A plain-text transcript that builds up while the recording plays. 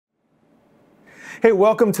Hey,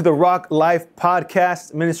 welcome to the Rock Life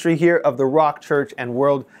Podcast ministry here of the Rock Church and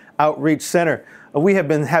World Outreach Center. We have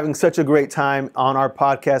been having such a great time on our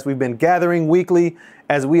podcast. We've been gathering weekly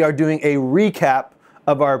as we are doing a recap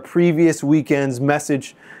of our previous weekend's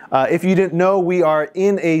message. If you didn't know, we are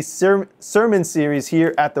in a sermon series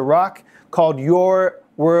here at the Rock called Your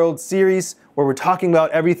World Series, where we're talking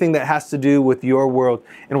about everything that has to do with your world.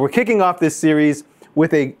 And we're kicking off this series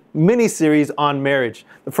with a mini-series on marriage.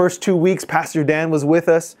 The first 2 weeks, Pastor Dan was with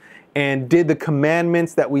us and did the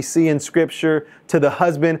commandments that we see in Scripture to the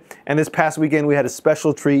husband. And this past weekend, we had a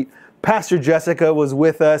special treat. Pastor Jessica was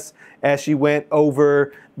with us as she went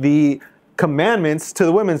over the commandments to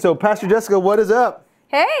the women. So, Pastor Jessica, what is up?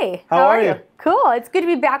 Hey, how are you? Cool. It's good to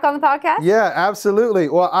be back on the podcast. Yeah, absolutely.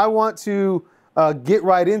 Well, I want to get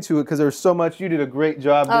right into it because there's so much. You did a great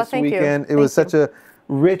job this weekend. It was such a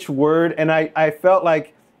rich word, and I felt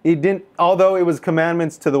like it didn't, although it was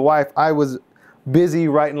commandments to the wife, I was busy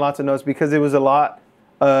writing lots of notes because it was a lot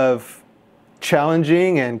of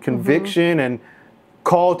challenging and conviction and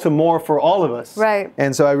call to more for all of us. Right.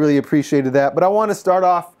 And so I really appreciated that. But I want to start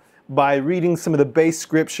off by reading some of the base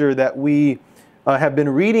scripture that we have been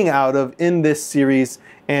reading out of in this series.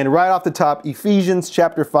 And right off the top, Ephesians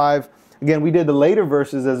chapter 5. Again, we did the later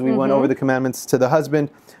verses as we went over the commandments to the husband.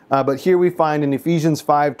 But here we find in Ephesians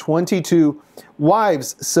 5:22,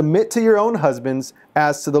 wives, submit to your own husbands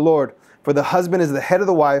as to the Lord. For the husband is the head of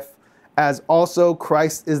the wife, as also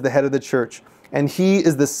Christ is the head of the church. And he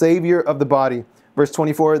is the Savior of the body. Verse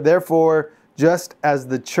 24, therefore, just as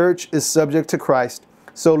the church is subject to Christ,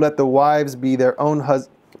 so let the wives be to their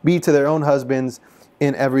own husbands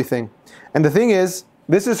in everything. And the thing is,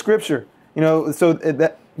 this is Scripture. You know, so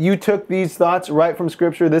that you took these thoughts right from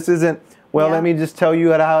Scripture. This isn't, well, let me just tell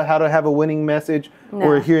you how to have a winning message. No.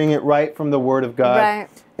 We're hearing it right from the Word of God. Right.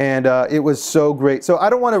 And it was so great. So I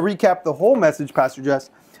don't want to recap the whole message, Pastor Jess.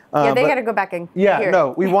 Yeah, they got to go back and hear it.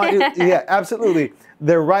 No, we want you, yeah, absolutely.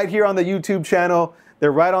 They're right here on the YouTube channel.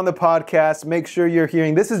 They're right on the podcast. Make sure you're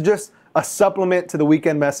hearing. This is just a supplement to the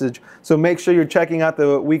weekend message. So make sure you're checking out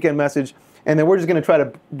the weekend message. And then we're just going to try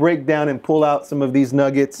to break down and pull out some of these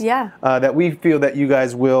nuggets that we feel that you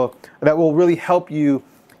guys that will really help you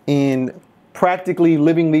in practically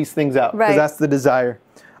living these things out. Because that's the desire.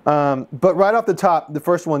 But right off the top, the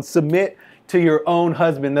first one, submit to your own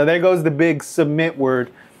husband. Now there goes the big submit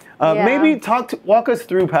word. Maybe walk us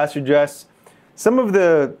through, Pastor Jess, some of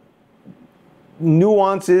the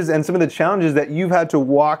nuances and some of the challenges that you've had to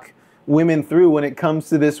walk women through when it comes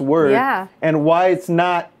to this word. And why it's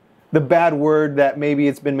not the bad word that maybe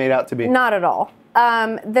it's been made out to be. Not at all.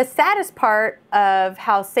 The saddest part of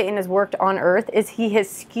how Satan has worked on earth is he has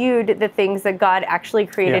skewed the things that God actually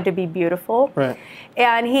created to be beautiful. Right.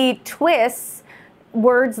 And he twists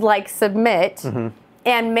words like submit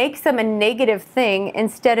and makes them a negative thing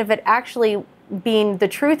instead of it actually being the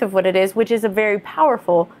truth of what it is, which is a very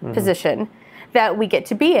powerful position that we get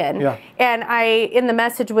to be in. And I, in the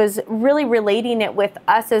message, was really relating it with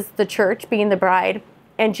us as the church being the bride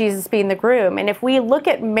and Jesus being the groom. And if we look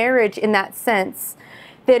at marriage in that sense,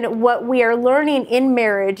 then what we are learning in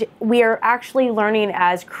marriage, we are actually learning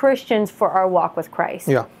as Christians for our walk with Christ.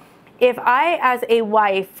 If I, as a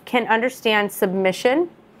wife, can understand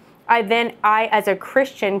submission, I, as a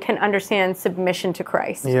Christian, can understand submission to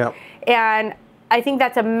Christ. And I think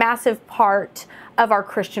that's a massive part of our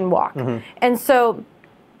Christian walk. And so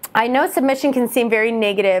I know submission can seem very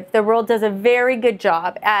negative. The world does a very good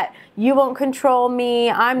job at, you won't control me,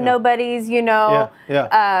 I'm nobody's,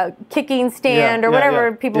 kicking stand or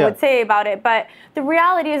whatever people would say about it. But the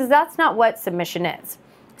reality is that's not what submission is.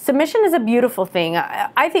 Submission is a beautiful thing.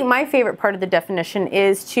 I think my favorite part of the definition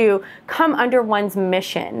is to come under one's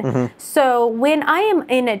mission. So when I am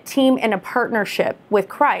in a team and a partnership with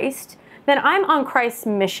Christ, then I'm on Christ's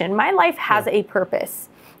mission. My life has a purpose.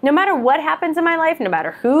 No matter what happens in my life, no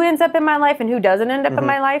matter who ends up in my life and who doesn't end up in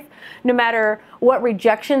my life, no matter what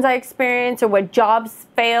rejections I experience or what jobs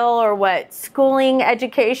fail or what schooling,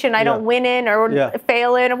 education I don't win in or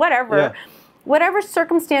fail in or whatever, whatever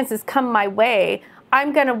circumstances come my way,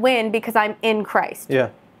 I'm going to win because I'm in Christ.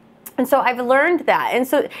 And so I've learned that. And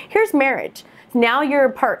so here's marriage. Now you're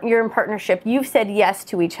in partnership. You've said yes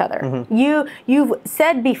to each other. You've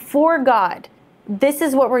said before God, this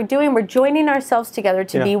is what we're doing. We're joining ourselves together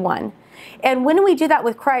to be one. And when we do that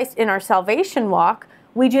with Christ in our salvation walk,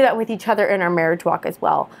 we do that with each other in our marriage walk as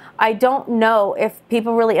well. I don't know if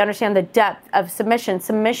people really understand the depth of submission.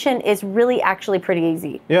 Submission is really actually pretty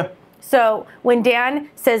easy. So when Dan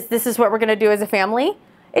says this is what we're going to do as a family,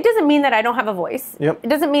 it doesn't mean that I don't have a voice. It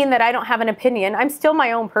doesn't mean that I don't have an opinion. I'm still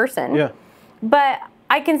my own person. But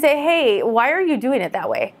I can say, hey, why are you doing it that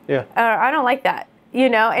way? Yeah. I don't like that. You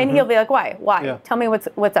know, and he'll be like, why? Yeah. Tell me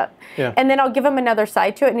what's up. Yeah. And then I'll give him another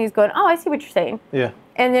side to it, and he's going, oh, I see what you're saying. Yeah.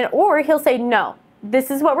 And then, or he'll say, no,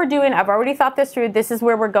 this is what we're doing. I've already thought this through. This is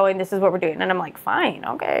where we're going. This is what we're doing. And I'm like, fine,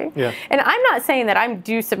 okay. Yeah. And I'm not saying that I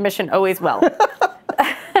do submission always well.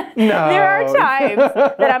 No. There are times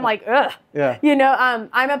that I'm like, ugh. Yeah. You know,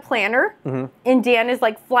 I'm a planner, and Dan is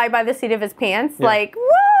like fly by the seat of his pants, like,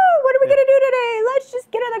 whoa, what are we gonna do today? Let's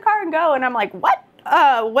just get in the car and go. And I'm like, what?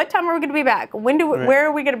 What time are we gonna be back? Where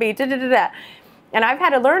are we gonna be? Da-da-da-da. And I've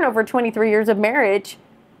had to learn over 23 years of marriage,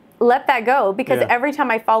 let that go, because every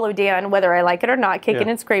time I follow Dan, whether I like it or not, kicking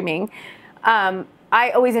and screaming,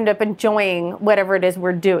 I always end up enjoying whatever it is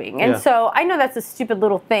we're doing. And so I know that's a stupid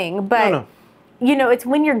little thing, but you know, it's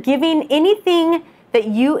when you're giving anything that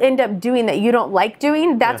you end up doing that you don't like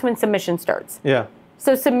doing, that's when submission starts. Yeah.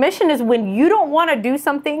 So submission is when you don't want to do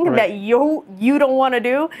something that you don't want to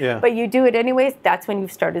do, but you do it anyways. That's when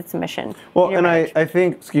you've started submission. Well, and I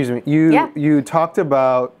think, excuse me, you talked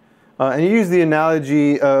about, and you used the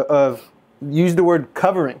analogy of use the word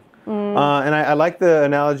covering. And I like the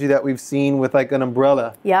analogy that we've seen with like an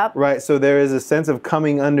umbrella. Yep. Right. So there is a sense of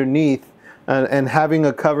coming underneath and having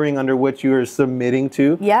a covering under which you are submitting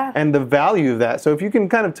to. Yeah. And the value of that. So if you can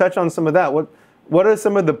kind of touch on some of that, what are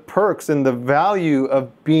some of the perks and the value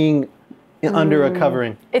of being under a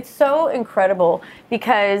covering? It's so incredible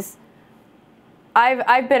because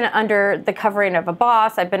I've been under the covering of a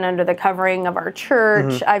boss. I've been under the covering of our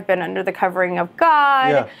church. I've been under the covering of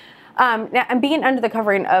God. Now, I'm being under the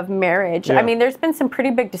covering of marriage. I mean, there's been some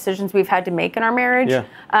pretty big decisions we've had to make in our marriage.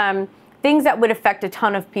 Things that would affect a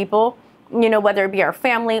ton of people. You know, whether it be our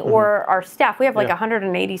family or our staff. We have like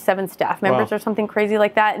 187 staff members or something crazy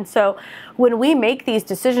like that. And so when we make these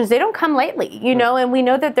decisions, they don't come lightly, you know, and we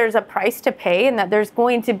know that there's a price to pay and that there's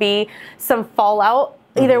going to be some fallout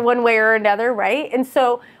either one way or another, right? And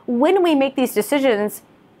so when we make these decisions,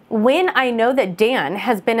 when I know that Dan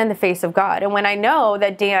has been in the face of God and when I know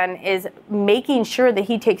that Dan is making sure that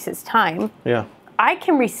he takes his time, I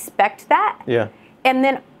can respect that. And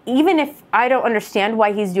then even if I don't understand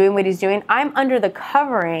why he's doing what he's doing, I'm under the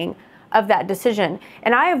covering of that decision.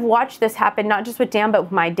 And I have watched this happen not just with Dan, but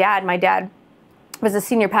with my dad. My dad was a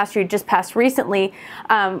senior pastor. He just passed recently,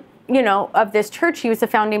 you know, of this church. He was the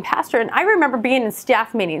founding pastor. And I remember being in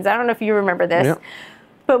staff meetings. I don't know if you remember this.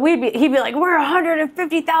 But he'd be like, we're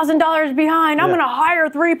 $150,000 behind. I'm going to hire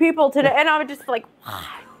 3 people today. And I would just be like,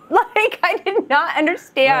 what? Like, I did not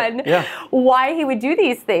understand why he would do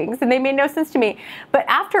these things, and they made no sense to me. But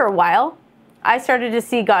after a while, I started to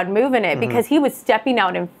see God move in it because he was stepping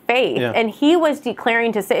out in faith, and he was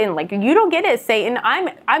declaring to Satan, like, you don't get it, Satan. I'm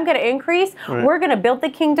going to increase. We're going to build the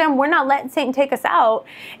kingdom. We're not letting Satan take us out.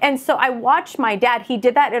 And so I watched my dad. He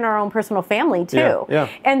did that in our own personal family, too.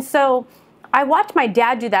 And so I watched my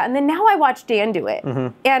dad do that, and then now I watch Dan do it.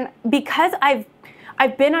 And because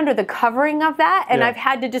I've been under the covering of that, and I've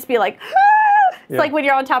had to just be like, ah! It's like when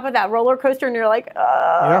you're on top of that roller coaster and you're like,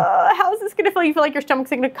 how is this going to feel? You feel like your stomach's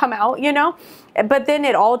going to come out, you know? But then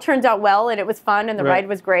it all turns out well, and it was fun, and the ride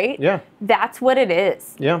was great. That's what it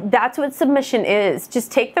is. That's what submission is.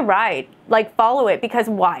 Just take the ride. Like, follow it. Because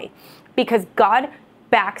why? Because God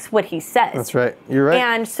backs what he says. That's right. You're right.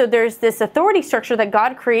 And so there's this authority structure that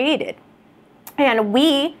God created. And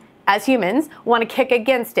we, as humans, want to kick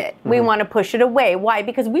against it. We want to push it away. Why?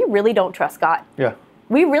 Because we really don't trust God.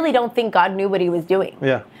 We really don't think God knew what he was doing.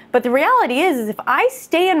 But the reality is if I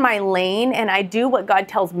stay in my lane and I do what God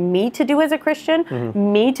tells me to do as a Christian,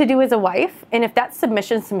 me to do as a wife, and if that's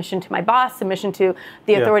submission to my boss, submission to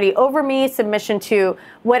the authority over me, submission to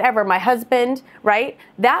whatever, my husband, right?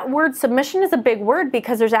 That word submission is a big word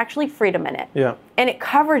because there's actually freedom in it. And it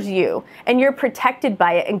covers you, and you're protected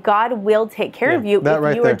by it, and God will take care of you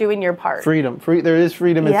if you are doing your part. Freedom. There is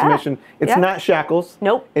freedom in submission. It's not shackles.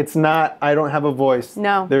 Nope. It's not, I don't have a voice.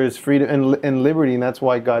 No. There is freedom and liberty, and that's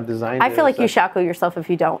why God designed it. I feel like you shackle yourself if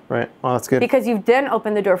you don't. Right. Oh, that's good. Because you've then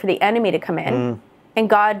opened the door for the enemy to come in, and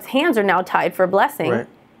God's hands are now tied for blessing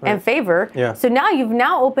and favor. So now you've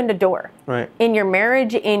opened a door in your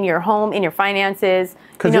marriage, in your home, in your finances,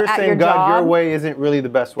 because you're saying, God, your way isn't really the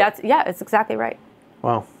best way. It's exactly right.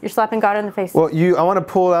 Wow. You're slapping God in the face. Well, I want to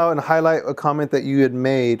pull out and highlight a comment that you had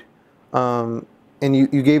made, and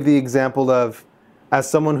you gave the example of, as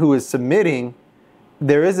someone who is submitting,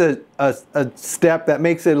 there is a step that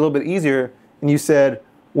makes it a little bit easier, and you said,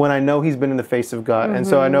 when I know he's been in the face of God. And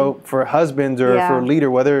so I know for husbands or for a leader,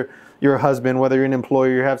 whether you're a husband, whether you're an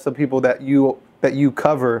employer, you have some people that you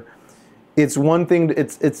cover, it's one thing,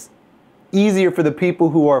 it's easier for the people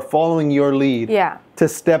who are following your lead to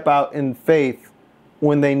step out in faith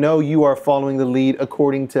when they know you are following the lead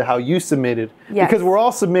according to how you submitted. Yes. Because we're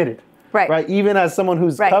all submitted. Right. Even as someone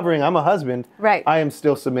who's Right. covering, I'm a husband. Right. I am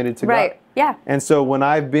still submitted to Right. God. Yeah. And so when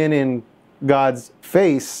I've been in God's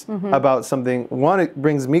face about something, one, it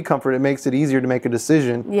brings me comfort. It makes it easier to make a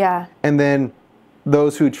decision. Yeah. And then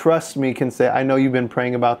those who trust me can say, I know you've been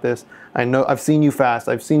praying about this. I know I've seen you fast.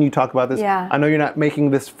 I've seen you talk about this. Yeah. I know you're not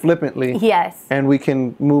making this flippantly. Yes. And we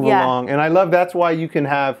can move Yeah. along. And I love that's why you can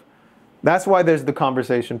have, that's why there's the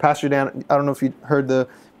conversation. Pastor Dan, I don't know if you heard the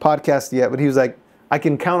podcast yet, but he was like, I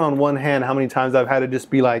can count on one hand how many times I've had to just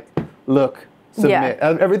be like, look, submit.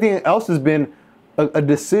 Yeah. Everything else has been a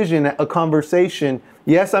decision, a conversation.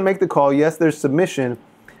 Yes, I make the call. Yes, there's submission,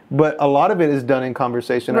 but a lot of it is done in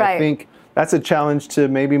conversation. Right. I think that's a challenge to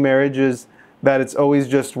maybe marriages, that it's always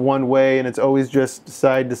just one way and it's always just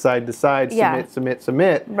decide, Yeah.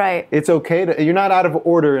 submit. Right. It's okay to, you're not out of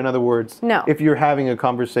order, in other words, No. if you're having a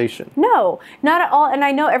conversation. No, not at all. And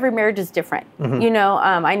I know every marriage is different. You know,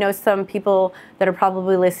 I know some people that are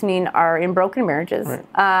probably listening are in broken marriages.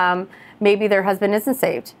 Right. Maybe their husband isn't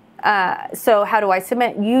saved. So how do I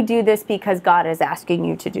submit? You do this because God is asking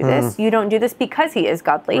you to do this. You don't do this because he is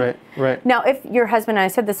godly. Right, right. Now, if your husband, and I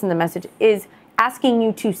said this in the message, is asking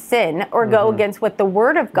you to sin or go against what the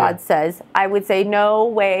Word of God says, I would say, no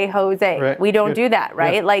way, Jose. Right. We don't Good. do that,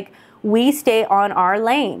 right? Yeah. Like, we stay on our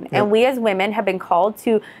lane. And we as women have been called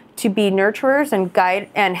to be nurturers and guide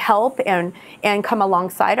and help and come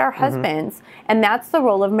alongside our husbands. And that's the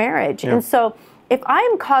role of marriage. Yeah. And so if I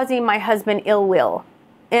am causing my husband ill will,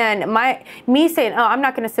 and me saying, oh, I'm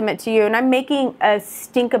not going to submit to you, and I'm making a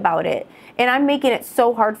stink about it, and I'm making it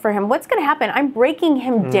so hard for him, what's going to happen? I'm breaking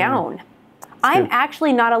him down. I'm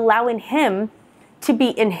actually not allowing him to be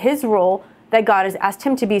in his role that God has asked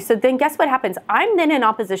him to be. So then guess what happens? I'm then in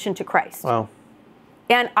opposition to Christ. Wow.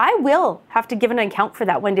 And I will have to give an account for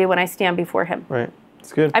that one day when I stand before him. Right.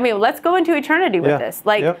 It's good. I mean, let's go into eternity with Yeah. this.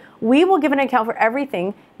 Like, Yep. we will give an account for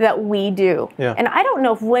everything that we do. Yeah. And I don't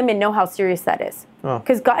know if women know how serious that is. Oh.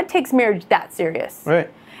 Because God takes marriage that serious. Right.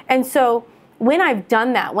 And so when I've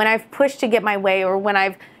done that, when I've pushed to get my way, or when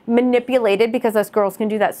I've manipulated, because us girls can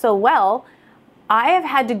do that so well, I have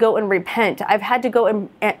had to go and repent. I've had to go and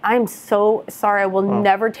I'm so sorry. I will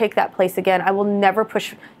never take that place again. I will never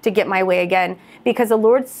push to get my way again, because the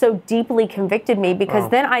Lord so deeply convicted me, because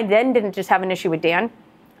then I didn't just have an issue with Dan.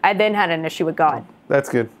 I then had an issue with God. That's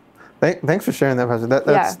good. Thanks for sharing that, Pastor.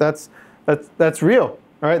 Yeah. That's real.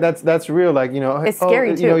 All right, that's real. Like, It's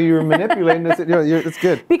scary too. You were manipulating this. It's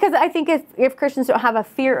good. Because I think if Christians don't have a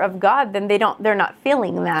fear of God, then they're not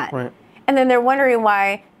feeling that. Right. And then they're wondering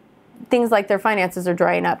why things like their finances are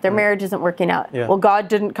drying up, their marriage isn't working out. Yeah. Well, God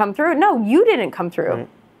didn't come through. No, you didn't come through. Right.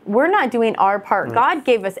 We're not doing our part. God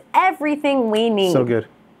gave us everything we need. So good.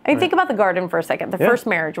 I mean, think about the garden for a second. The first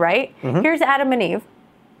marriage, right? Here's Adam and Eve.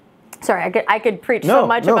 Sorry, I could preach so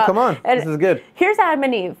much about. No, come on. This is good. Here's Adam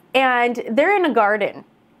and Eve, and they're in a garden.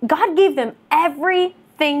 God gave them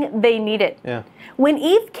everything they needed. Yeah. When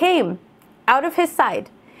Eve came out of his side,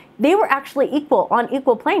 they were actually on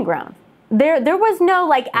equal playing ground. There was no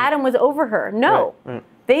like Adam was over her. No. Right.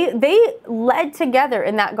 They led together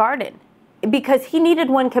in that garden because he needed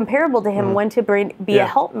one comparable to him, one to be a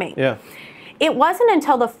helpmate. Yeah. It wasn't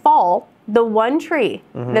until the fall, the one tree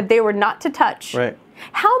that they were not to touch. Right.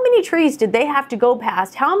 How many trees did they have to go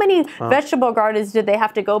past? How many vegetable gardens did they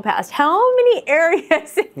have to go past? How many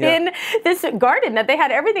areas in this garden that they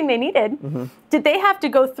had everything they needed did they have to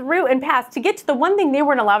go through and pass to get to the one thing they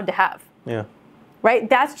weren't allowed to have? Yeah. Right?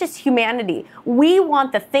 That's just humanity. We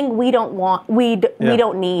want the thing we don't want, we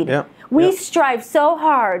don't need. Yeah. We strive so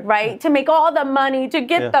hard, right, to make all the money, to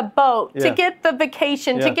get the boat, to get the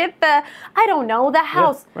vacation, to get the, I don't know, the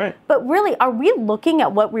house. Right. But really, are we looking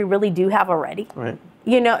at what we really do have already? Right.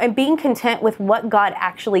 And being content with what God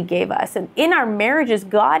actually gave us. And in our marriages,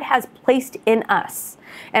 God has placed in us.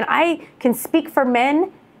 And I can speak for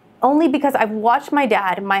men only because I've watched my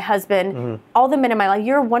dad, my husband, all the men in my life.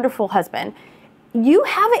 You're a wonderful husband. You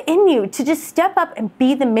have it in you to just step up and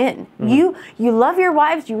be the men. You love your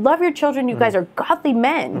wives, you love your children, you guys are godly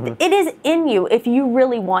men. It is in you if you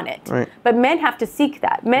really want it. Right. But men have to seek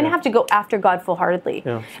that. Men have to go after God full-heartedly.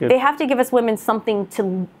 Yeah, good. They have to give us women something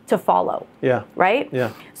to follow. Yeah. Right?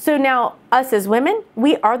 Yeah. So now, us as women,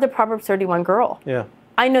 we are the Proverbs 31 girl. Yeah.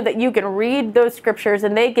 I know that you can read those scriptures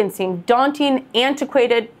and they can seem daunting,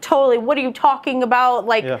 antiquated, totally, what are you talking about?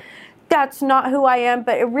 Like, that's not who I am,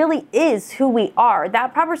 but it really is who we are.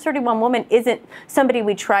 That Proverbs 31 woman isn't somebody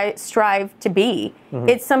we strive to be.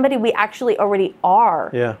 It's somebody we actually already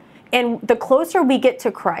are. Yeah. And the closer we get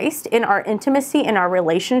to Christ in our intimacy, in our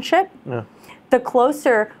relationship, the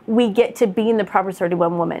closer we get to being the Proverbs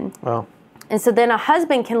 31 woman. Wow. And so then a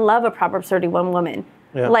husband can love a Proverbs 31 woman,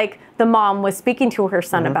 like the mom was speaking to her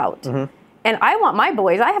son about. And I want my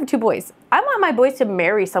boys, I have 2 boys, I want my boys to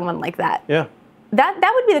marry someone like that. Yeah.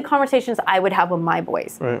 That would be the conversations I would have with my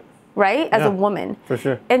boys, right? As a woman. For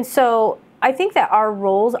sure. And so I think that our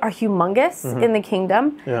roles are humongous in the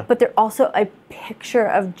kingdom, but they're also a picture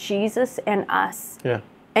of Jesus and us. Yeah.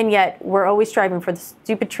 And yet we're always striving for the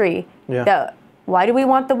stupid tree. Why do we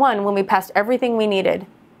want the one when we passed everything we needed?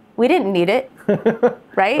 We didn't need it,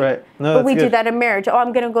 right? Right. No, but we good. do that in marriage. Oh,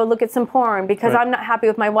 I'm going to go look at some porn because I'm not happy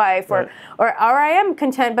with my wife, or I am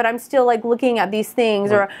content, but I'm still like looking at these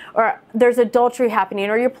things, or there's adultery happening,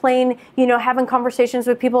 or you're playing, having conversations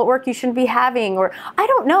with people at work you shouldn't be having, or I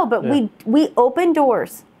don't know, but we open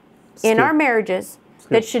doors in our marriages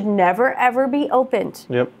that should never ever be opened.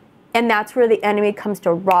 Yep. And that's where the enemy comes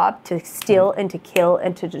to rob, to steal, and to kill,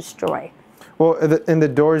 and to destroy. Well, and the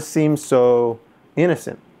doors seem so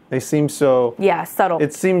innocent. They seem so subtle.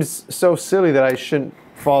 It seems so silly that I shouldn't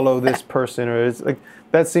follow this person, or it's like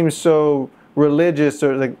that seems so religious,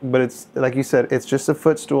 or like. But it's like you said, it's just a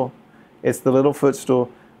footstool. It's the little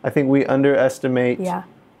footstool. I think we underestimate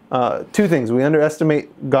 2 things. We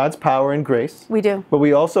underestimate God's power and grace. We do. But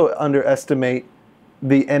we also underestimate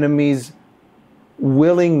the enemy's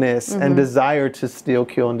willingness and desire to steal,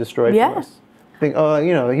 kill, and destroy from us. Think,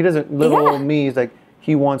 he doesn't. Little old me is like.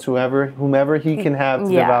 He wants whomever he can have to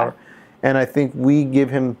devour. And I think we give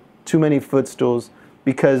him too many footstools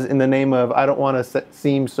because in the name of, I don't want to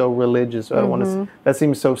seem so religious. Or I don't want to, that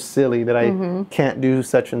seems so silly that I can't do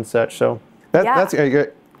such and such. So that's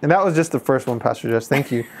good. And that was just the first one, Pastor Jess.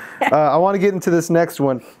 Thank you. I want to get into this next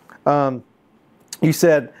one. You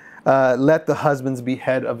said, let the husbands be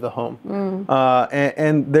head of the home.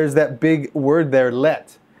 And there's that big word there,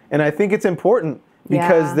 let. And I think it's important.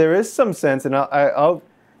 Because there is some sense, and I'll,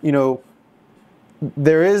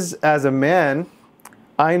 there is, as a man,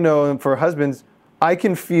 I know, and for husbands, I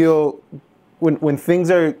can feel when things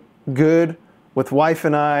are good with wife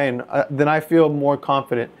and I, and then I feel more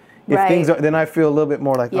confident. If things are, then I feel a little bit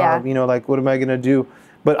more like, like, what am I going to do?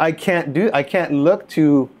 But I can't look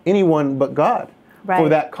to anyone but God for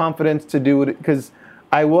that confidence to do it, because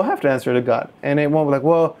I will have to answer to God. And it won't be like,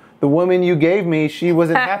 well, the woman you gave me, she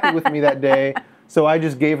wasn't happy with me that day. So I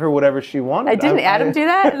just gave her whatever she wanted. Didn't Adam do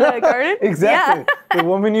that in the garden? Exactly. The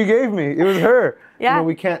woman you gave me, it was her.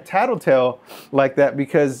 We can't tattletale like that,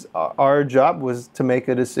 because our job was to make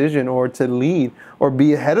a decision or to lead or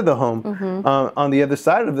be ahead of the home. On the other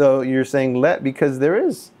side of you're saying let, because there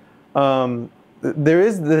is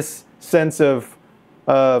this sense of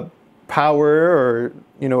power or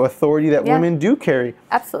authority that women do carry.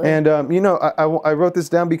 Absolutely. And I wrote this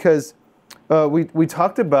down because we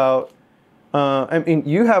talked about.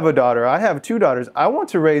 You have a daughter. I have 2 daughters. I want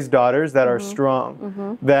to raise daughters that are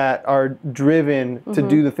strong, that are driven to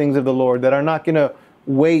do the things of the Lord, that are not going to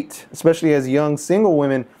wait, especially as young single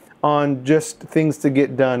women, on just things to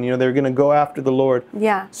get done. They're going to go after the Lord.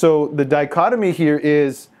 So the dichotomy here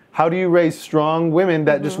is, how do you raise strong women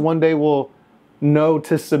that just one day will know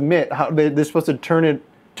to submit? How they're supposed to turn it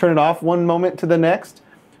off one moment to the next?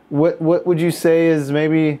 What would you say is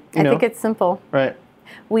maybe? I think it's simple. Right.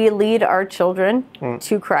 We lead our children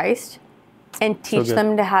to Christ and teach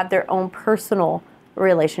them to have their own personal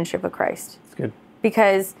relationship with Christ. That's good.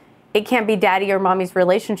 Because it can't be daddy or mommy's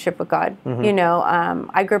relationship with God.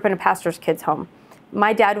 I grew up in a pastor's kid's home.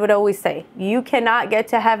 My dad would always say, you cannot get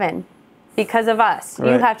to heaven because of us.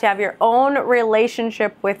 You have to have your own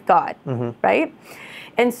relationship with God, right?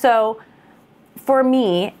 And so for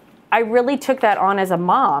me, I really took that on as a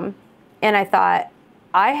mom, and I thought,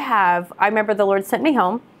 I remember the Lord sent me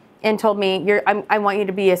home and told me, I want you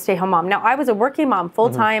to be a stay-home mom. Now, I was a working mom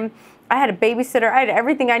full-time. I had a babysitter. I had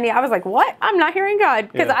everything I needed. I was like, what? I'm not hearing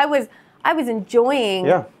God. Because I was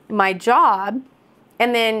enjoying my job.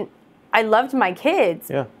 And then I loved my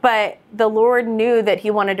kids. But the Lord knew that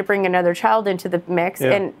he wanted to bring another child into the mix.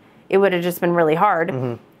 And it would have just been really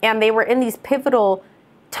hard. And they were in these pivotal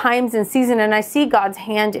times and seasons. And I see God's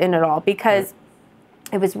hand in it all, because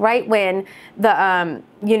it was right when the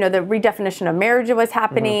redefinition of marriage was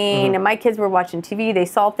happening, and my kids were watching TV. They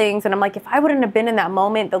saw things, and I'm like, if I wouldn't have been in that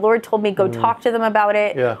moment, the Lord told me, go talk to them about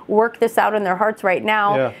it, work this out in their hearts right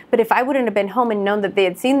now. But if I wouldn't have been home and known that they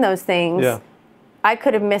had seen those things, I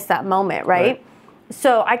could have missed that moment, right?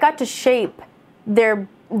 So I got to shape their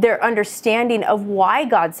understanding of why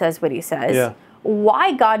God says what he says,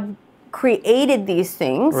 why God created these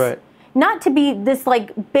things. Not to be this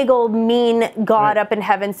like big old mean God up in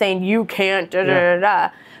heaven saying you can't,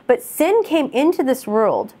 but sin came into this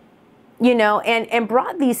world you know, and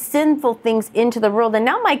brought these sinful things into the world. And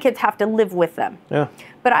now my kids have to live with them. Yeah.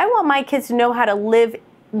 But I want my kids to know how to live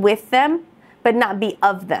with them, but not be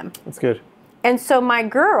of them. That's good. And so my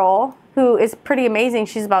girl, who is pretty amazing,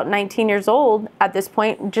 she's about 19 years old at this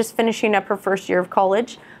point, just finishing up her first year of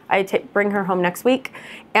college. I bring her home next week.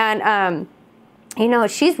 And, you know,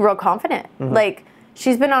 she's real confident. Like,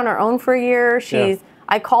 she's been on her own for a year.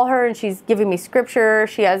 I call her and she's giving me scripture.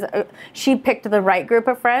 She picked the right group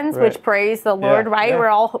of friends, which praise the Lord, right? We're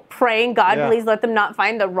all praying, God, please let them not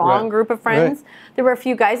find the wrong group of friends. There were a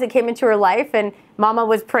few guys that came into her life and Mama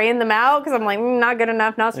was praying them out because I'm like, not good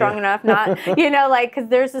enough, not strong enough, not, you know, like, because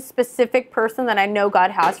there's a specific person that I know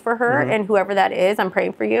God has for her, and whoever that is, I'm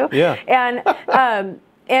praying for you.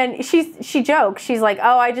 And she jokes. She's like,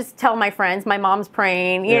 oh, I just tell my friends my mom's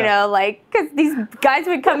praying, you know, like, because these guys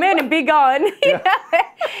would come in and be gone. You know?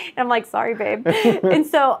 And I'm like, sorry, babe. And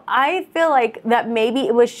so I feel like that maybe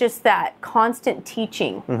it was just that constant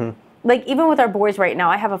teaching. Like, even with our boys right now,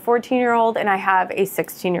 I have a 14-year-old and I have a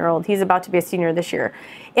 16-year-old. He's about to be a senior this year.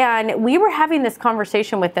 And we were having this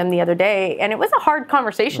conversation with them the other day, and it was a hard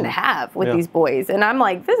conversation to have with these boys. And I'm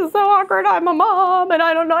like, this is so awkward. I'm a mom, and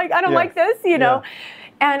I don't like this, you know.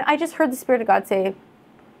 And I just heard the Spirit of God say,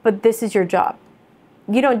 but this is your job.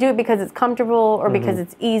 You don't do it because it's comfortable or because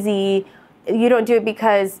it's easy. You don't do it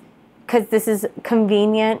because this is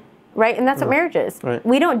convenient, right? And that's what marriage is.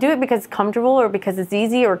 We don't do it because it's comfortable or because it's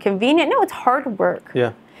easy or convenient. No, it's hard work.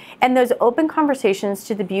 Yeah. And those open conversations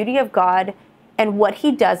to the beauty of God and what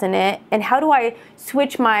He does in it, and how do I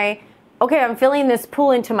switch okay, I'm feeling this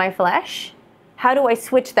pull into my flesh. How do I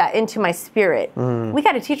switch that into my spirit? We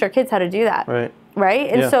got to teach our kids how to do that. Right?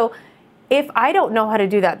 And so if I don't know how to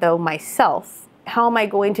do that, though, myself, how am I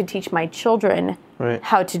going to teach my children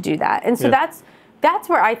how to do that? And so that's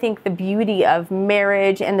where I think the beauty of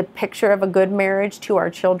marriage and the picture of a good marriage to our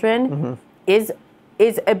children is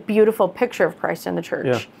a beautiful picture of Christ in the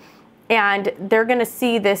church. And they're going to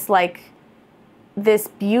see this, like, this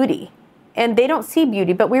beauty. And they don't see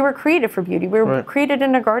beauty, but we were created for beauty. We were created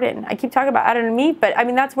in a garden. I keep talking about Adam and Eve, but I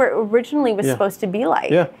mean, that's where it originally was supposed to be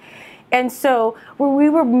like. And so we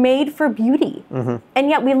were made for beauty. And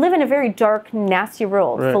yet we live in a very dark, nasty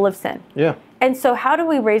world full of sin. And so how do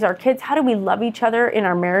we raise our kids? How do we love each other in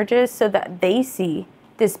our marriages so that they see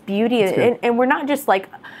this beauty? And we're not just like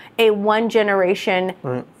a one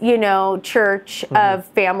generation, you know, church of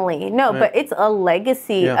family. No, but it's a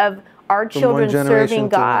legacy of our children serving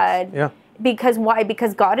God. Because why?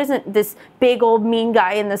 Because God isn't this big old mean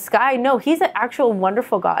guy in the sky. No, He's an actual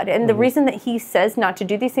wonderful God. And the reason that He says not to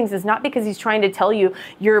do these things is not because He's trying to tell you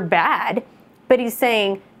you're bad, but He's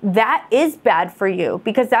saying that is bad for you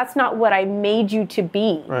because that's not what I made you to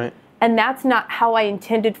be. And that's not how I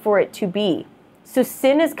intended for it to be. So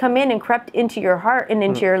sin has come in and crept into your heart and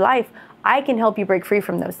into your life. I can help you break free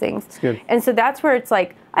from those things. And so that's where it's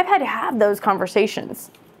like, I've had to have those conversations.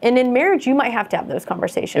 And in marriage, you might have to have those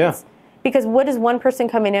conversations. Because what is one person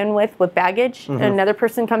coming in with baggage, and another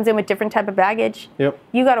person comes in with different type of baggage?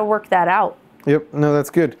 You got to work that out. No,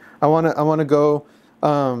 that's good. I want to go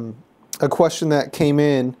a question that came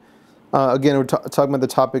in. Again, we're talking about the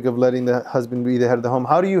topic of letting the husband be the head of the home.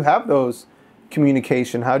 How do you have those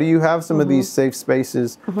communication? How do you have some of these safe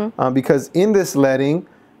spaces? Because in this letting,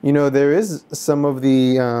 you know, there is some of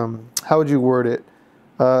the how would you word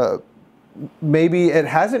it? Maybe it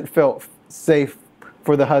hasn't felt safe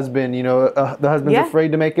for the husband, you know, the husband's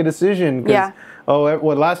afraid to make a decision because,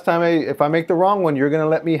 last time if I make the wrong one, you're going to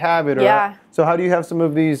let me have it. Or, so how do you have some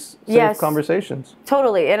of these safe conversations?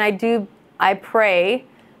 Totally. And I pray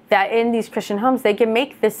that in these Christian homes, they can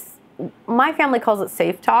make this, my family calls it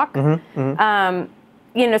safe talk.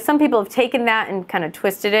 You know, some people have taken that and kind of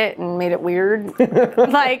twisted it and made it weird.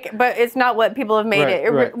 But it's not what people have made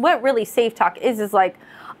it. What really safe talk is like,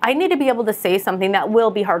 I need to be able to say something that will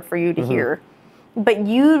be hard for you to hear. But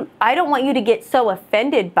I don't want you to get so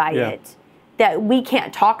offended by it that we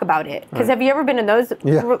can't talk about it. Because have you ever been in those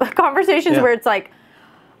conversations where it's like,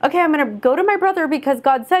 okay, I'm going to go to my brother because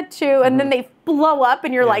God said to, and then they blow up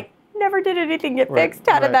and you're like, never did anything get fixed.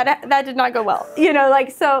 How did that did not go well. You know,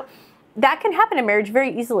 like, so that can happen in marriage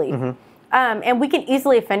very easily. And we can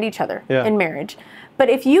easily offend each other in marriage. But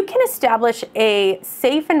if you can establish a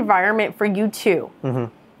safe environment for you two,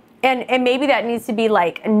 and maybe that needs to be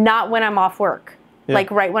like not when I'm off work. Like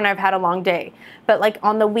right when I've had a long day, but like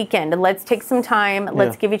on the weekend, let's take some time.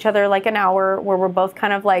 Let's give each other like an hour where we're both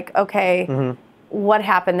kind of like, okay, what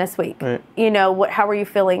happened this week? You know, how are you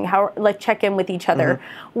feeling? Let's check in with each other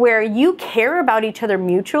where you care about each other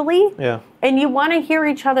mutually and you want to hear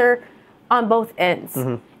each other on both ends.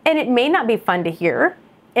 And it may not be fun to hear,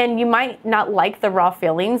 And you might not like the raw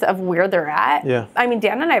feelings of where they're at. Yeah. I mean,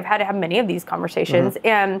 Dan and I have had to have many of these conversations.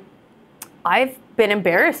 And I've been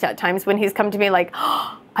embarrassed at times when he's come to me like,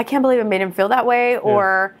 oh, I can't believe I made him feel that way.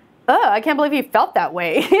 Or, oh, I can't believe he felt that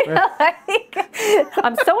way. Like,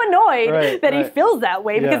 I'm so annoyed that he feels that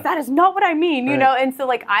way because that is not what I mean, you know? And so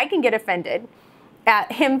like I can get offended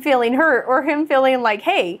at him feeling hurt or him feeling like,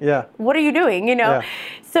 hey, what are you doing, you know?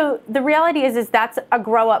 So the reality is that's a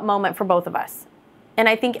grow up moment for both of us. And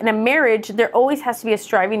I think in a marriage, there always has to be a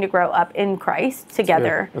striving to grow up in Christ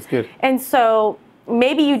together. That's good. And so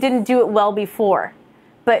maybe you didn't do it well before,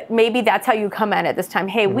 but maybe that's how you come at it this time.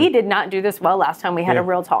 Hey, we did not do this well last time we had a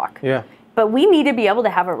real talk. But we need to be able to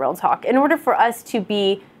have a real talk in order for us to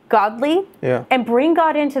be godly and bring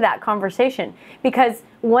God into that conversation. Because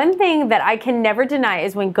one thing that I can never deny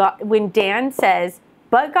is when Dan says,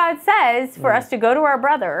 but God says for us to go to our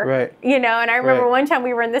brother, you know, and I remember one time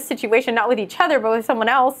we were in this situation, not with each other, but with someone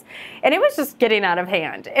else, and it was just getting out of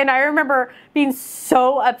hand. And I remember being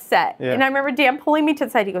so upset. And I remember Dan pulling me to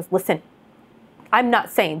the side. He goes, listen, I'm not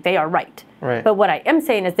saying they are right. But what I am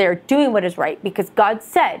saying is they're doing what is right because God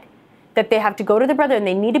said that they have to go to their brother and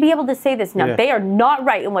they need to be able to say this. Now, they are not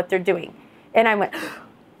right in what they're doing. And I went,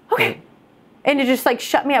 okay. And it just like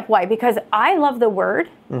shut me up. Why? Because I love the word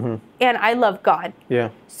and I love God.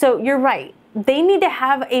 So you're right. They need to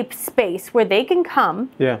have a space where they can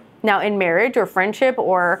come. Now in marriage or friendship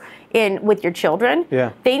or with your children.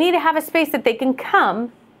 They need to have a space that they can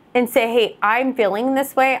come and say, hey, I'm feeling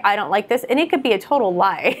this way. I don't like this. And it could be a total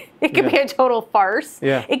lie. It could be a total farce.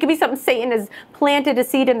 It could be something Satan has planted a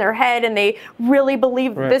seed in their head and they really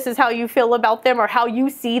believe this is how you feel about them or how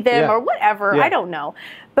you see them or whatever. I don't know.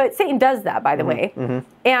 But Satan does that, by the way.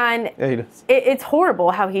 And he does. It's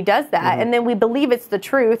horrible how he does that. And then we believe it's the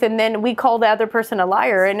truth. And then we call the other person a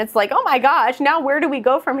liar. And it's like, oh my gosh, now where do we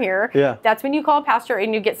go from here? That's when you call a pastor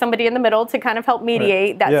and you get somebody in the middle to kind of help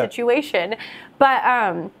mediate that situation.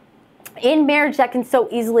 But in marriage, that can so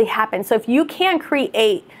easily happen. So if you can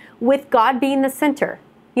create with God being the center.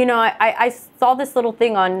 You know, I saw this little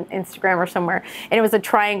thing on Instagram or somewhere, and it was a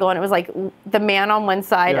triangle, and it was like the man on one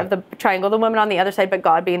side of the triangle, the woman on the other side, but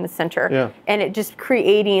God being the center. And it just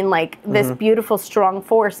creating like this beautiful, strong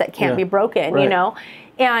force that can't be broken, you know?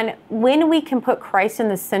 And when we can put Christ in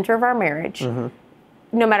the center of our marriage,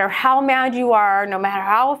 no matter how mad you are, no matter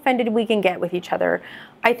how offended we can get with each other,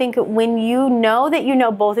 I think when you know that you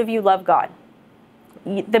know both of you love God,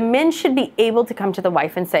 the men should be able to come to the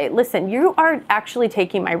wife and say, listen, you are actually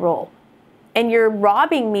taking my role and you're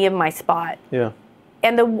robbing me of my spot.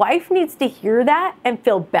 And the wife needs to hear that and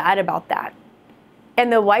feel bad about that.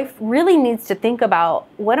 And the wife really needs to think about,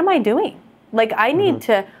 what am I doing? Like I need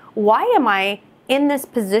to, why am I in this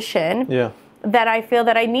position that I feel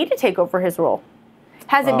that I need to take over his role?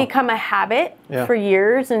 Has it become a habit for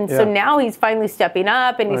years? And so now he's finally stepping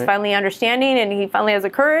up and he's finally understanding and he finally has the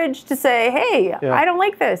courage to say, hey, I don't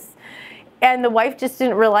like this. And the wife just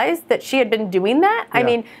didn't realize that she had been doing that. I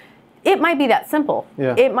mean, it might be that simple.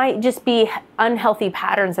 It might just be unhealthy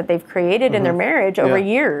patterns that they've created in their marriage over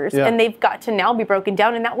years. And they've got to now be broken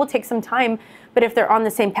down. And that will take some time. But if they're on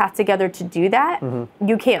the same path together to do that,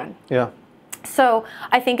 you can. So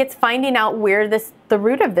I think it's finding out where the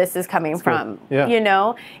root of this is coming from, you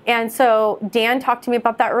know? And so Dan talked to me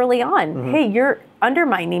about that early on. Hey, you're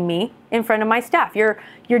undermining me in front of my staff. You're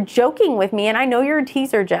joking with me, and I know you're a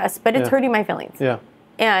teaser, Jess, but it's hurting my feelings.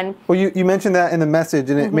 And well, you mentioned that in the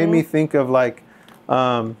message, and it made me think of like,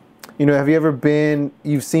 you know, have you ever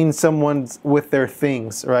you've seen someone with their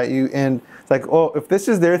things, right? And it's like, oh, if this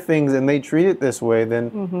is their things and they treat it this way,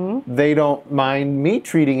 then they don't mind me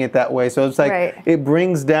treating it that way. So it's like, it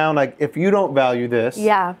brings down, like, if you don't value this,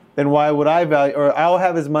 then why would I value, or I'll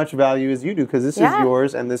have as much value as you do, because this is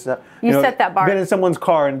yours and this, you know, set that bar. Been in someone's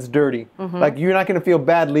car and it's dirty. Like, you're not going to feel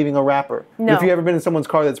bad leaving a wrapper. If you ever been in someone's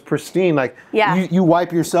car that's pristine, like, you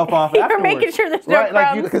wipe yourself off You're afterwards. making sure there's no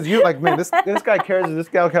crumbs. Because you're like, man, this guy cares, this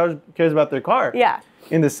gal cares about their car.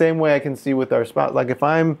 In the same way I can see with our spouse. Like, if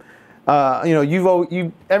I'm, you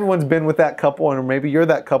know, everyone's been with that couple, or maybe you're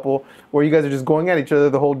that couple where you guys are just going at each other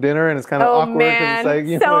the whole dinner, and it's kind of awkward. Man, it's like,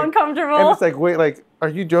 you so know, like, uncomfortable. And it's like, wait, like, are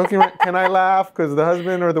you joking? Can I laugh because the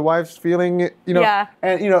husband or the wife's feeling it? You know,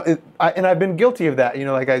 and you know, and I've been guilty of that. You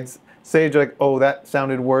know, like I'd say, like, oh, that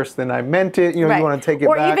sounded worse than I meant it. You know, you want to take it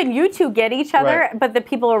back. Or even you two get each other, but the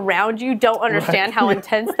people around you don't understand how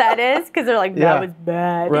intense that is, because they're like, that was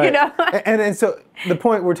bad. You know. and so the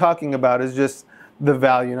point we're talking about is just the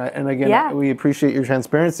value, and again, we appreciate your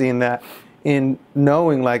transparency in that, in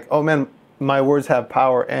knowing, like, oh man, my words have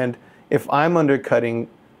power, and if I'm undercutting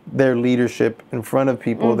their leadership in front of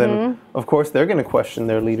people, then of course they're going to question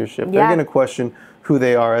their leadership. Yeah. They're going to question who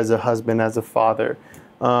they are as a husband, as a father.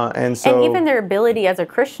 And even their ability as a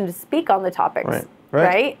Christian to speak on the topics.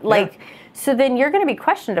 Right? Like, so then you're going to be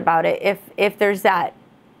questioned about it if there's that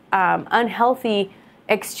unhealthy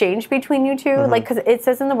exchange between you two. Like, because it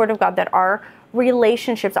says in the Word of God that our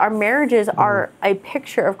relationships, our marriages are a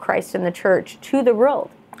picture of Christ in the church to the world.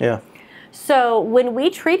 Yeah. So when we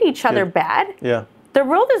treat each other bad, the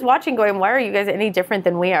world is watching going, why are you guys any different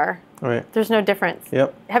than we are? Right. There's no difference.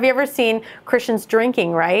 Yep. Have you ever seen Christians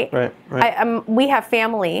drinking, right? Right. We have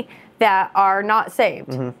family that are not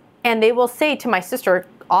saved. And they will say to my sister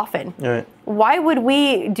often, why would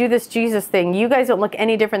we do this Jesus thing? You guys don't look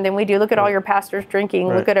any different than we do. Look at all your pastors drinking.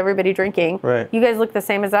 Look at everybody drinking. You guys look the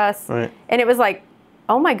same as us. And it was like,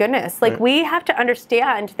 oh my goodness. Like, we have to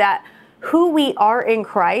understand that who we are in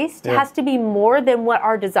Christ has to be more than what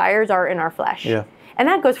our desires are in our flesh. And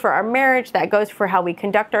that goes for our marriage. That goes for how we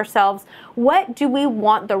conduct ourselves. What do we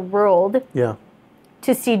want the world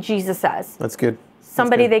to see Jesus as? That's good.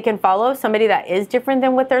 Somebody they can follow, somebody that is different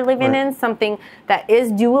than what they're living in, something that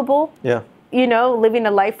is doable. You know, living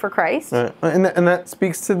a life for Christ. And that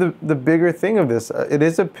speaks to the bigger thing of this. It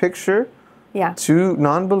is a picture to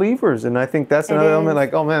non-believers, and I think that's another element.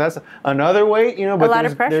 Like, oh man, that's another weight, you know.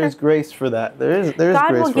 But there's grace for that. There's God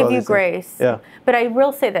grace will for give all you these grace. things. But I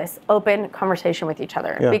will say this: open conversation with each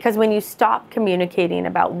other, because when you stop communicating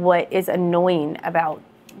about what is annoying about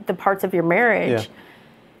the parts of your marriage,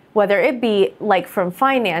 whether it be like from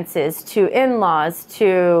finances to in-laws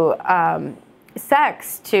to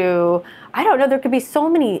sex to, I don't know, there could be so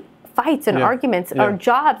many fights and arguments or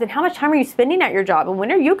jobs, and how much time are you spending at your job, and when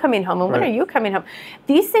are you coming home, and when are you coming home?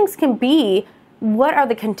 These things can be what are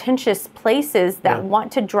the contentious places that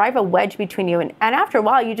want to drive a wedge between you, and after a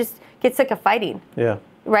while you just get sick of fighting.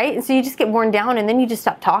 Right? And so you just get worn down, and then you just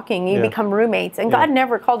stop talking, and you become roommates. And God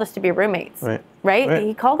never called us to be roommates. Right?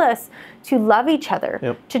 He called us to love each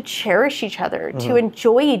other, to cherish each other, to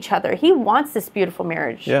enjoy each other. He wants this beautiful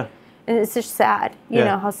marriage. And it's just sad, you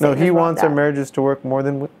know, how Satan he wants our marriages to work more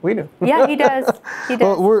than we do. Yeah, he does. He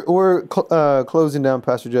does. Well, we're closing down,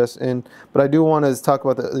 Pastor Jess, but I do want to talk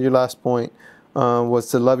about your last point, was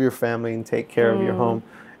to love your family and take care of your home.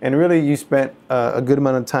 And really, you spent a good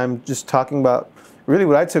amount of time just talking about, really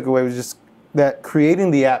what I took away was just that creating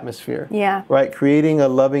the atmosphere. Right? Creating a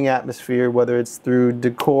loving atmosphere, whether it's through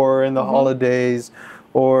decor in the holidays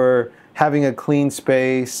or having a clean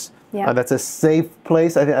space. That's a safe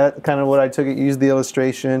place. I think that's kind of what I took it. Used the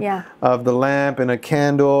illustration of the lamp and a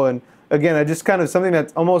candle, and again, I just kind of something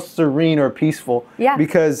that's almost serene or peaceful.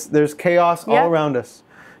 Because there's chaos all around us.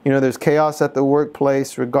 You know, there's chaos at the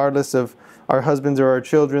workplace, regardless of our husbands or our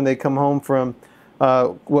children. They come home from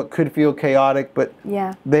what could feel chaotic, but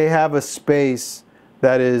they have a space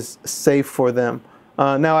that is safe for them.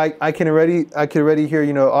 Now, I could already hear.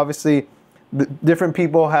 You know, obviously. Different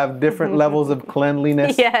people have different levels of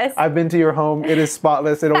cleanliness. I've been to your home. It is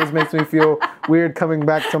spotless. It always makes me feel weird coming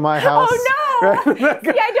back to my house. Oh, no. Right?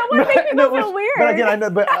 Yeah, I don't want to make people feel weird. But again, I know.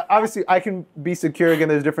 But obviously, I can be secure. Again,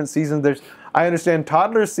 there's different seasons. I understand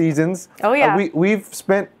toddler seasons. Oh, yeah. We've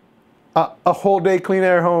spent a whole day cleaning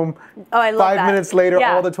our home. Oh, I love that. 5 minutes later,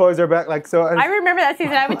 all the toys are back. Like so. I remember that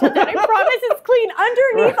season. I went to Dad. I promise it's clean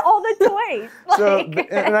underneath all the toys.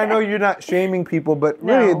 And I know you're not shaming people, but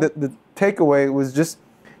really the takeaway was just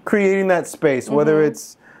creating that space, whether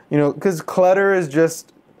it's, you know, because clutter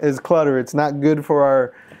is clutter. It's not good for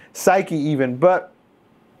our psyche even. But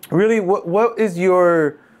really, what is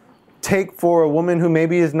your take for a woman who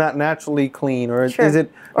maybe is not naturally clean, or is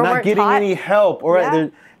it not getting any help?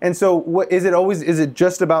 And so what is it always? Is it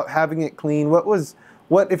just about having it clean?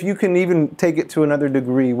 What if you can even take it to another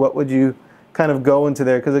degree? What would you kind of go into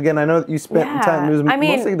there? Because again, I know that you spent time. It was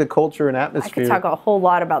mostly the culture and atmosphere. I could talk a whole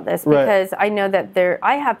lot about this because I know that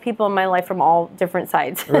I have people in my life from all different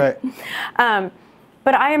sides. But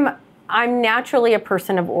I'm naturally a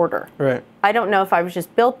person of order. I don't know if I was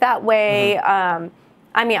just built that way.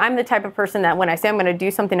 I mean, I'm the type of person that when I say I'm going to do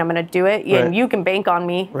something, I'm going to do it, and you can bank on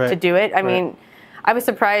me to do it. I mean, I was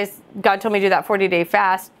surprised God told me to do that 40-day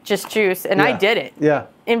fast, just juice, and I did it.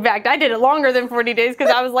 In fact, I did it longer than 40 days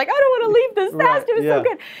because I was like, I don't want to leave this fast. It was so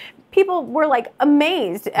good. People were like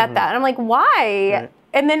amazed at that. And I'm like, why?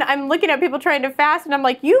 And then I'm looking at people trying to fast, and I'm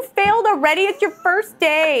like, you failed already. It's your first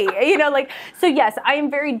day. You know, like, so yes, I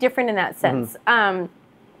am very different in that sense.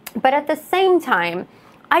 But at the same time,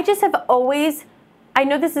 I just have always, I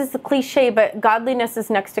know this is the cliche, but godliness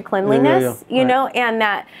is next to cleanliness, you know, and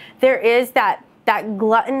that there is that that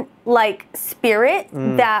glutton-like spirit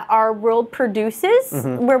that our world produces,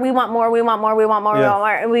 where we want more, we want more, we want more, we want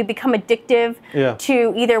more, and we become addictive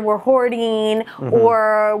to either we're hoarding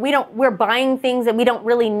or we're buying things that we don't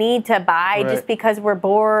really need to buy just because we're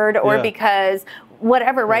bored or because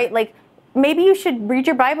whatever, right? Like, maybe you should read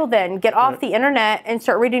your Bible then. Get off the internet and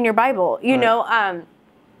start reading your Bible. You know,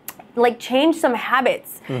 like change some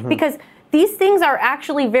habits because these things are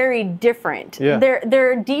actually very different.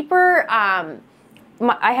 They're deeper.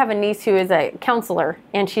 I have a niece who is a counselor,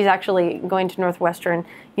 and she's actually going to Northwestern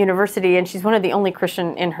University, and she's one of the only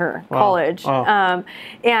Christian in her college.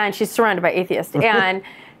 And she's surrounded by atheists. And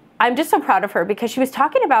I'm just so proud of her because she was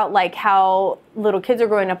talking about like how little kids are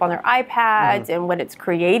growing up on their iPads and what it's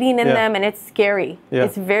creating in them, and it's scary.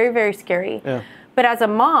 It's very, very scary. But as a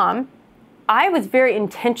mom, I was very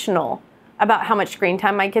intentional about how much screen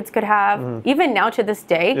time my kids could have. Even now to this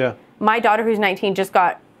day, my daughter who's 19 just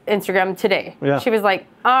got Instagram today. She was like,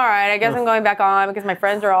 all right, I guess I'm going back on because my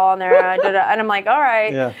friends are all on there. And I'm like, all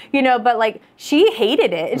right. You know, but like she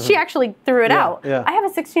hated it and she actually threw it out. I have a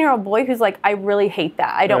 16-year-old boy who's like, I really hate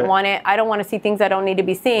that. I don't want it. I don't want to see things I don't need to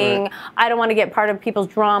be seeing. I don't want to get part of people's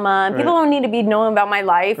drama. And people don't need to be knowing about my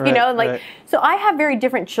life, you know? Like, so I have very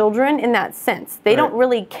different children in that sense. They don't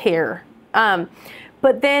really care.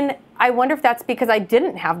 But then I wonder if that's because I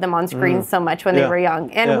didn't have them on screen so much when they were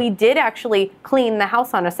young. And we did actually clean the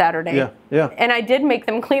house on a Saturday. And I did make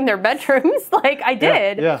them clean their bedrooms. Like I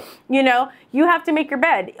did. You know, you have to make your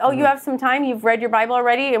bed. Oh, you have some time. You've read your Bible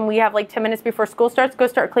already. And we have like 10 minutes before school starts. Go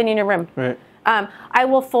start cleaning your room. I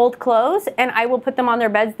will fold clothes and I will put them on their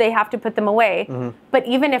beds. They have to put them away. But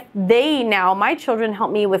even if my children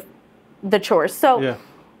help me with the chores. So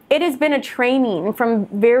it has been a training from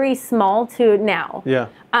very small to now.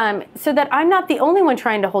 So that I'm not the only one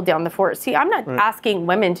trying to hold down the fort. See, I'm not asking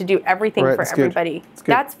women to do everything for everybody.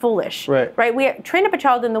 That's foolish. Right? We train up a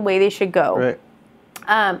child in the way they should go.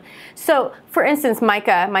 So, for instance,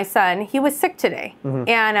 Micah, my son, he was sick today.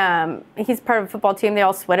 And he's part of a football team. They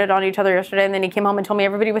all sweated on each other yesterday. And then he came home and told me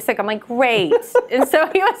everybody was sick. I'm like, great. And so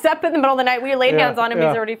he was up in the middle of the night. We laid hands on him. He's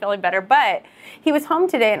already feeling better. But he was home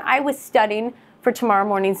today, and I was studying for tomorrow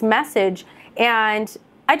morning's message. And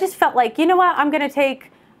I just felt like, you know what? I'm going to take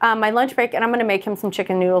my lunch break and I'm going to make him some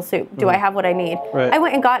chicken noodle soup. Do I have what I need? I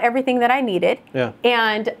went and got everything that I needed.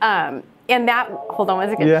 And that, hold on one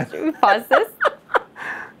second. Pause this.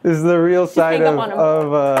 This is the real side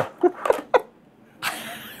of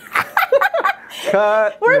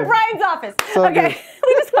cut. We're in Brian's office. So okay. Good.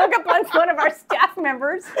 We just hung up on one of our staff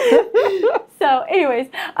members. So anyways,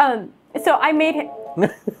 so I made him.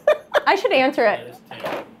 I should answer it.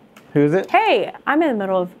 Who's it? Hey, I'm in the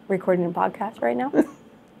middle of recording a podcast right now.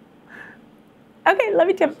 Okay, love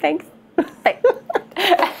you, Tim. Thanks. Bye.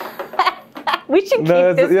 We should keep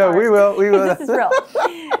this. Yeah, we will. We will. This is real.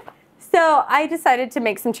 So I decided to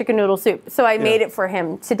make some chicken noodle soup. So I made it for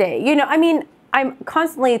him today. You know, I mean, I'm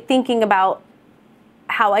constantly thinking about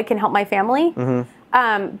how I can help my family.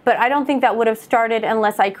 But I don't think that would have started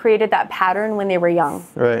unless I created that pattern when they were young.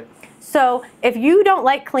 So if you don't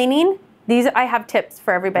like cleaning, I have tips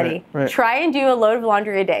for everybody. Try and do a load of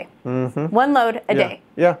laundry a day. One load a day.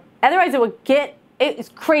 Otherwise, it's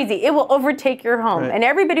crazy. It will overtake your home. And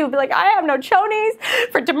everybody will be like, I have no chonies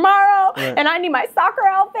for tomorrow. And I need my soccer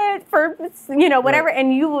outfit for, you know, whatever.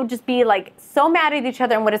 And you will just be like so mad at each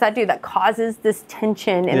other. And what does that do? That causes this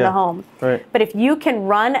tension in the home. But if you can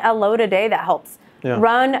run a load a day, that helps.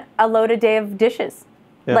 Run a load a day of dishes.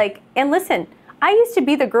 Like, and listen, I used to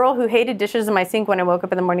be the girl who hated dishes in my sink when I woke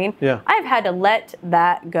up in the morning. I've had to let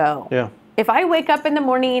that go. If I wake up in the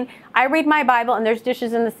morning, I read my Bible and there's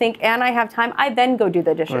dishes in the sink and I have time, I then go do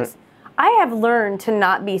the dishes. I have learned to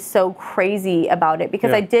not be so crazy about it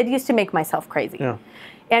because I did used to make myself crazy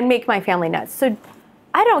and make my family nuts. So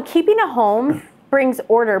keeping a home brings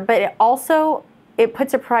order, but it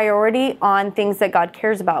puts a priority on things that God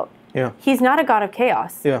cares about. He's not a God of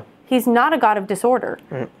chaos. He's not a God of disorder.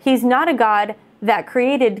 He's not a God that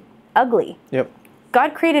created ugly.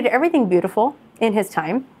 God created everything beautiful in his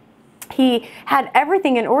time. He had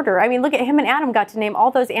everything in order. I mean, look at him and Adam got to name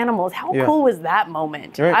all those animals. How cool was that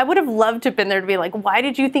moment? I would have loved to have been there to be like, why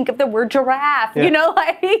did you think of the word giraffe? You know,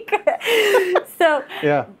 like, so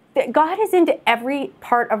God is into every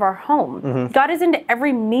part of our home. God is into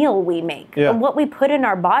every meal we make and what we put in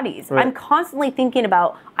our bodies. I'm constantly thinking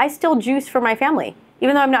about, I still juice for my family.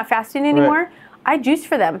 Even though I'm not fasting anymore, I juice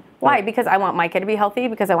for them. Why? Because I want Micah to be healthy,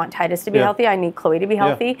 because I want Titus to be healthy, I need Chloe to be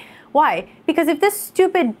healthy. Why? Because if this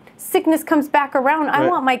stupid sickness comes back around, I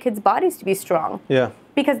want my kids' bodies to be strong.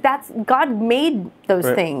 Because God made those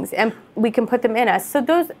things and we can put them in us. So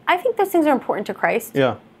I think those things are important to Christ.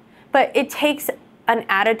 But it takes an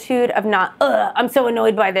attitude of not, I'm so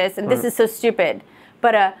annoyed by this, and this is so stupid.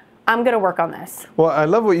 But I'm going to work on this. Well, I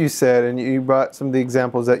love what you said, and you brought some of the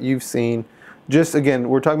examples that you've seen. Just, again,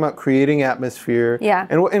 we're talking about creating atmosphere. Yeah.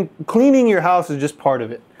 And cleaning your house is just part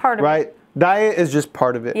of it. Part of right? Diet is just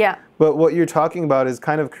part of it. Yeah. But what you're talking about is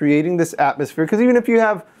kind of creating this atmosphere. Because even if you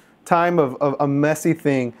have time of a messy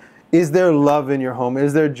thing, is there love in your home?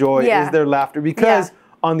 Is there joy? Yeah. Is there laughter? Because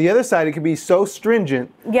on the other side, it can be so stringent.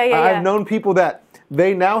 I've known people that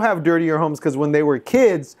they now have dirtier homes because when they were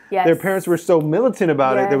kids, their parents were so militant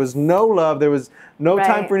about it. There was no love. There was no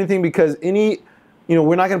time for anything because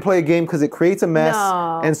we're not going to play a game because it creates a mess.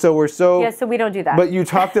 No. And so we're so... Yeah, so we don't do that. But you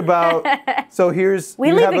talked about... So here's...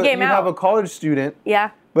 We leave the game out. You have a college student.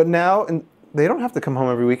 Yeah. But now, and they don't have to come home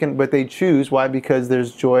every weekend, but they choose. Why? Because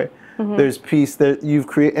there's joy. There's peace that you've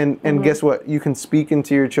created. And guess what? You can speak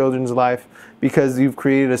into your children's life because you've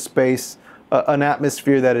created a space, an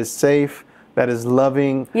atmosphere that is safe, that is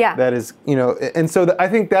loving, that is, and so I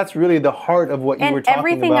think that's really the heart of what you were talking about.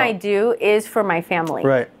 And everything I do is for my family.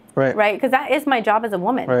 Right. Right? Because that is my job as a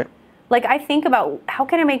woman. Right. Like, I think about, how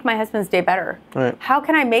can I make my husband's day better? Right. How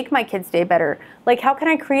can I make my kids' day better? Like, how can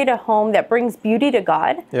I create a home that brings beauty to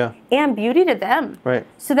God and beauty to them? Right.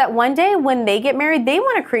 So that one day when they get married, they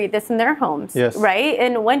want to create this in their homes. Yes. Right?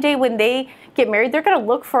 And one day when they get married, they're going to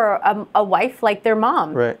look for a wife like their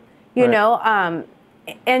mom. Right. You know?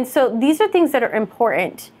 And so these are things that are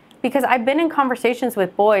important because I've been in conversations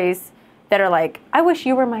with boys that are like, I wish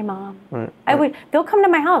you were my mom. Right. They'll come to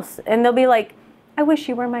my house and they'll be like, I wish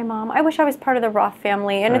you were my mom. I wish I was part of the Roth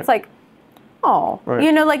family. And it's like, oh,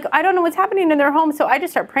 like, I don't know what's happening in their home. So I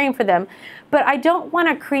just start praying for them. But I don't want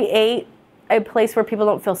to create a place where people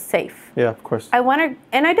don't feel safe. Yeah, of course. I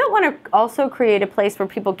don't want to also create a place where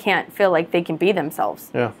people can't feel like they can be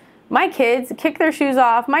themselves. Yeah. My kids kick their shoes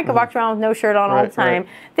off. Mike walks around with no shirt on all the time.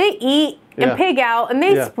 They eat and pig out, and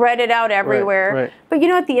they spread it out everywhere. Right. But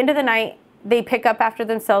at the end of the night, they pick up after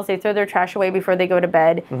themselves. They throw their trash away before they go to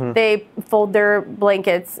bed. They fold their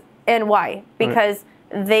blankets. And why? Because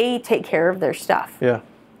they take care of their stuff. Yeah.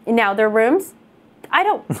 Now, their rooms, I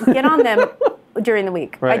don't get on them during the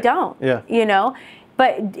week. I don't. Yeah.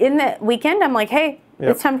 But in the weekend, I'm like, hey,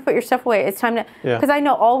 it's time to put your stuff away. It's time to, because I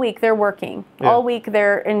know all week they're working. All week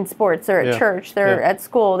they're in sports, they're at church, they're at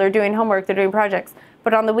school, they're doing homework, they're doing projects.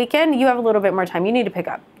 But on the weekend, you have a little bit more time. You need to pick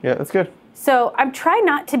up. Yeah, that's good. So I'm trying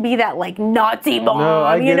not to be that like Nazi mom, no,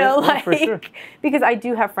 I get it. For sure. Because I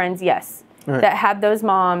do have friends, that had those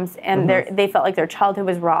moms and they felt like their childhood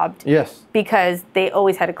was robbed. Yes. Because they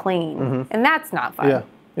always had to clean. And that's not fun.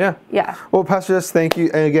 Yeah. Well, Pastor Jess, thank you.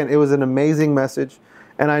 And again, it was an amazing message.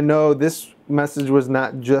 And I know this message was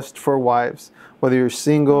not just for wives. Whether you're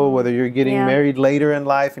single, whether you're getting married later in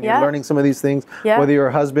life and you're learning some of these things, whether you're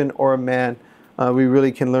a husband or a man, we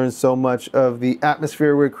really can learn so much of the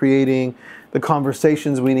atmosphere we're creating, the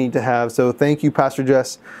conversations we need to have. So thank you, Pastor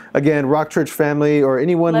Jess. Again, Rock Church family or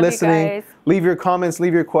anyone listening, leave your comments,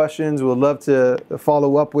 leave your questions. We'd love to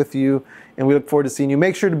follow up with you, and we look forward to seeing you.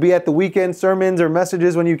 Make sure to be at the weekend sermons or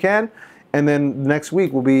messages when you can, and then next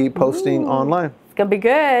week we'll be posting online. It's going to be good.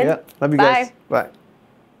 Yeah. Love you guys. Bye.